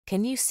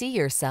Can you see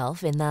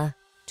yourself in the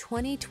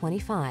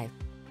 2025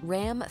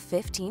 Ram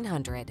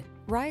 1500?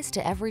 Rise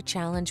to every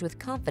challenge with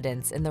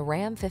confidence in the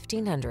Ram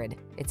 1500.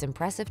 Its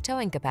impressive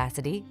towing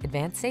capacity,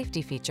 advanced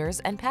safety features,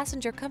 and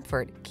passenger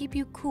comfort keep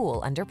you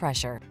cool under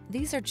pressure.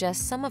 These are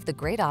just some of the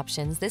great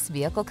options this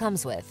vehicle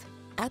comes with: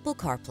 Apple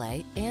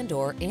CarPlay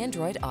and/or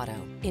Android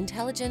Auto,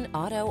 intelligent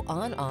auto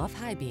on-off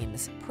high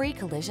beams,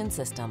 pre-collision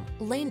system,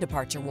 lane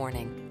departure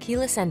warning,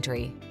 keyless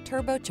entry,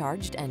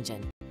 turbocharged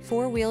engine,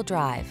 four-wheel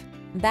drive,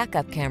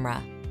 backup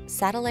camera,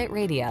 satellite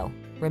radio,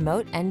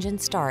 remote engine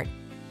start.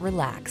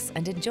 Relax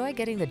and enjoy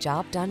getting the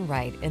job done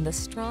right in the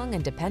strong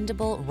and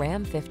dependable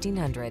Ram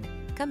 1500.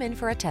 Come in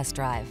for a test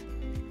drive.